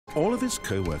All of his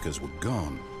co-workers were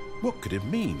gone. What could it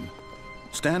mean?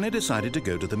 Stanley decided to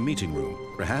go to the meeting room.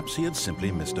 Perhaps he had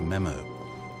simply missed a memo.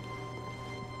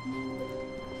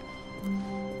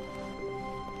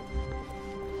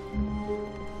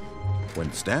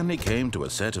 When Stanley came to a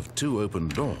set of 2 open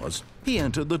doors, he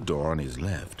entered the door on his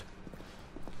left.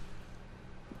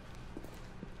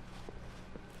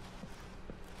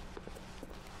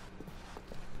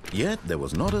 Yet there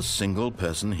was not a single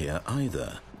person here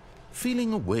either.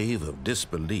 Feeling a wave of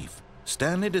disbelief,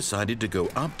 Stanley decided to go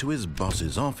up to his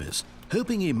boss's office,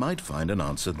 hoping he might find an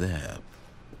answer there.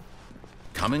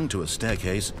 Coming to a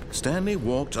staircase, Stanley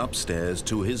walked upstairs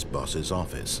to his boss's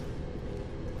office.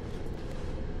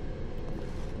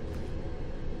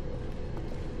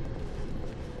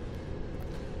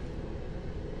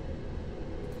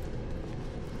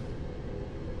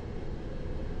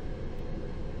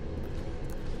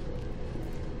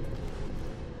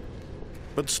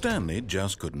 But Stanley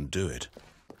just couldn't do it.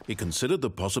 He considered the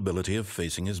possibility of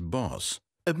facing his boss.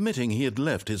 Admitting he had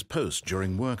left his post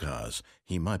during work hours,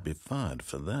 he might be fired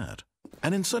for that.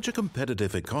 And in such a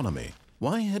competitive economy,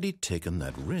 why had he taken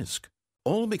that risk?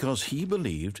 All because he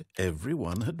believed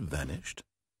everyone had vanished?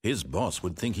 His boss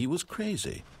would think he was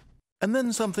crazy. And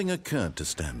then something occurred to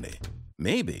Stanley.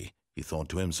 Maybe, he thought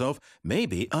to himself,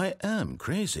 maybe I am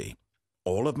crazy.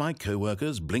 All of my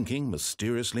co-workers blinking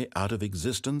mysteriously out of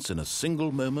existence in a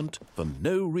single moment for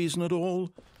no reason at all?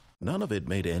 None of it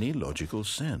made any logical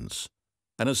sense.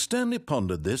 And as Stanley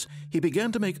pondered this, he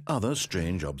began to make other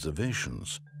strange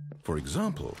observations. For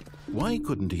example, why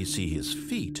couldn't he see his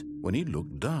feet when he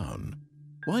looked down?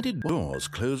 Why did doors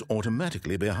close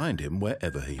automatically behind him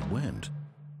wherever he went?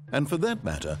 And for that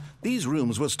matter, these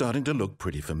rooms were starting to look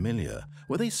pretty familiar.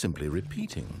 Were they simply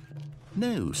repeating?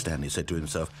 No, Stanley said to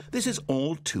himself, this is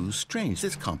all too strange.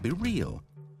 This can't be real.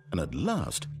 And at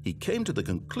last, he came to the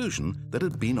conclusion that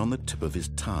had been on the tip of his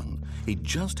tongue. He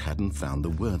just hadn't found the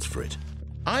words for it.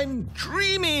 "I'm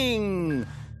dreaming!"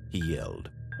 he yelled.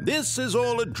 "This is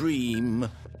all a dream."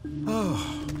 Oh,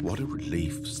 what a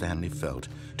relief Stanley felt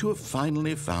to have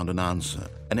finally found an answer,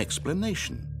 an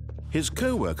explanation. His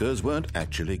co-workers weren't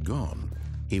actually gone.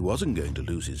 He wasn't going to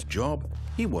lose his job.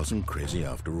 He wasn't crazy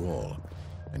after all.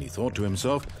 And he thought to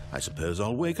himself, I suppose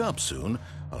I'll wake up soon.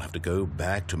 I'll have to go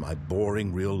back to my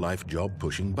boring real-life job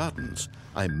pushing buttons.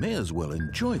 I may as well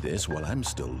enjoy this while I'm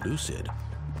still lucid.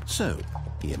 So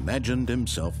he imagined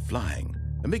himself flying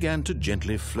and began to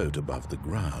gently float above the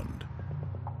ground.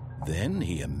 Then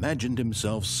he imagined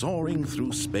himself soaring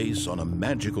through space on a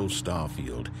magical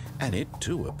starfield, and it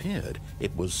too appeared.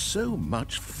 It was so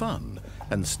much fun,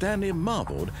 and Stanley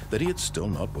marveled that he had still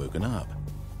not woken up.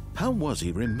 How was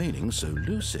he remaining so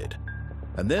lucid?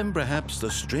 And then perhaps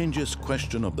the strangest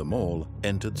question of them all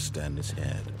entered Stanley's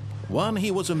head. One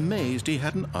he was amazed he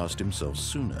hadn't asked himself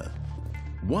sooner.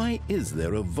 Why is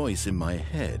there a voice in my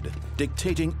head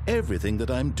dictating everything that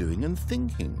I'm doing and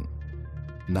thinking?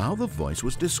 Now the voice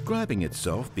was describing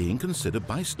itself being considered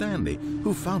by Stanley,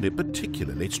 who found it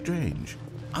particularly strange.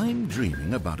 I'm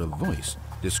dreaming about a voice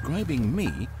describing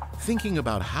me, thinking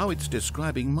about how it's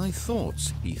describing my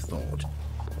thoughts, he thought.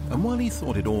 And while he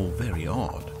thought it all very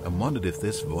odd and wondered if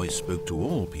this voice spoke to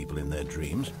all people in their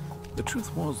dreams, the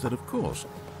truth was that, of course,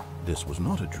 this was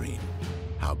not a dream.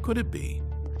 How could it be?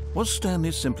 Was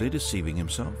Stanley simply deceiving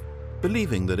himself,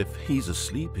 believing that if he's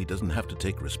asleep, he doesn't have to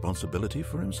take responsibility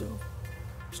for himself?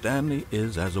 Stanley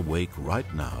is as awake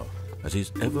right now as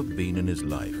he's ever been in his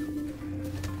life.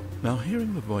 Now,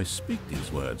 hearing the voice speak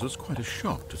these words was quite a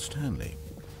shock to Stanley.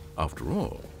 After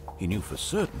all, he knew for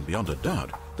certain, beyond a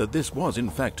doubt, that this was in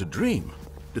fact a dream.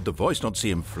 Did the voice not see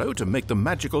him float and make the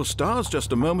magical stars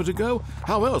just a moment ago?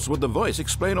 How else would the voice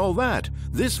explain all that?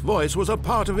 This voice was a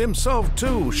part of himself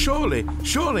too.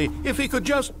 Surely, if he could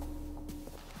just...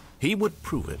 He would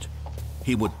prove it.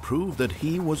 He would prove that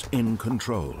he was in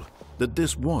control, that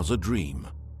this was a dream.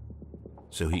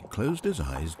 So he closed his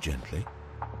eyes gently,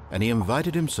 and he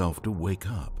invited himself to wake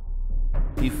up.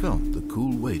 He felt the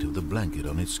cool weight of the blanket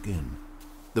on his skin,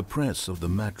 the press of the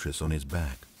mattress on his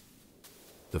back,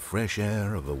 the fresh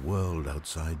air of a world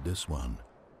outside this one.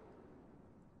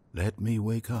 Let me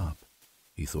wake up,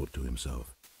 he thought to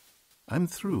himself. I'm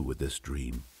through with this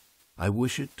dream. I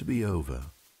wish it to be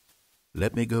over.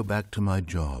 Let me go back to my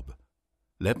job.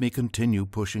 Let me continue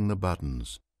pushing the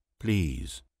buttons.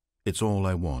 Please, it's all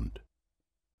I want.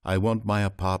 I want my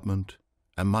apartment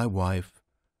and my wife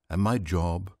and my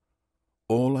job.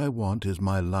 All I want is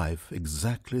my life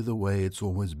exactly the way it's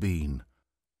always been.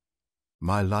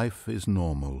 My life is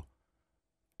normal.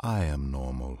 I am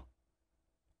normal.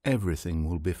 Everything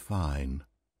will be fine.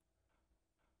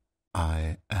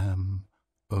 I am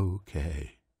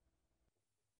okay.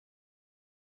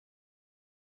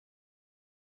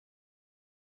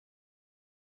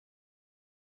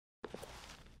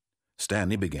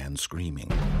 Stanley began screaming.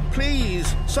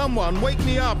 "Please, someone, wake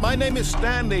me up. My name is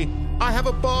Stanley. I have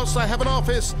a boss. I have an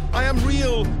office. I am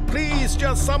real. Please,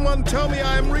 just someone tell me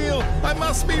I am real. I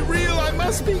must be real. I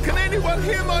must be. Can anyone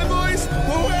hear my voice?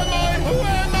 Who am I? Who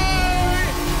am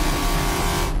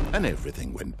I?" And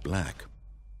everything went black.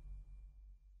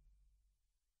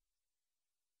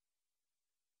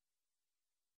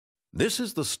 This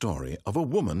is the story of a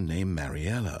woman named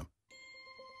Mariella.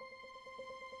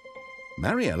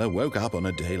 Mariella woke up on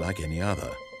a day like any other.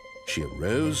 She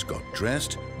arose, got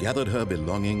dressed, gathered her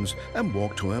belongings, and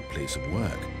walked to her place of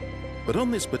work. But on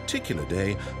this particular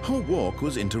day, her walk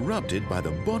was interrupted by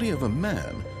the body of a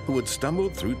man who had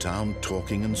stumbled through town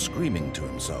talking and screaming to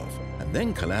himself, and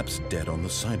then collapsed dead on the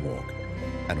sidewalk.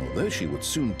 And although she would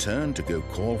soon turn to go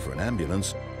call for an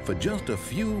ambulance, for just a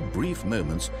few brief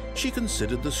moments she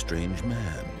considered the strange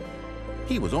man.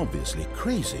 He was obviously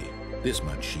crazy. This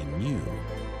much she knew.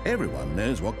 Everyone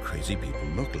knows what crazy people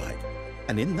look like.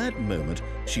 And in that moment,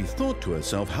 she thought to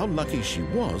herself how lucky she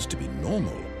was to be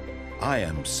normal. I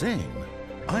am sane.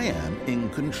 I am in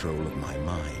control of my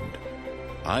mind.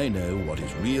 I know what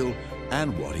is real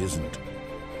and what isn't.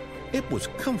 It was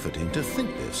comforting to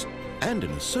think this, and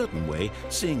in a certain way,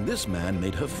 seeing this man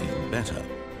made her feel better.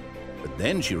 But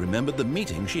then she remembered the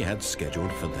meeting she had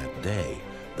scheduled for that day.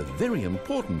 The very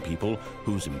important people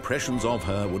whose impressions of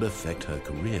her would affect her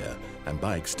career, and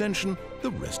by extension,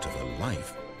 the rest of her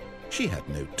life. She had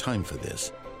no time for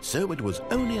this, so it was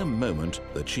only a moment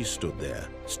that she stood there,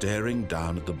 staring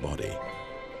down at the body.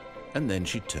 And then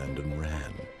she turned and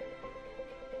ran.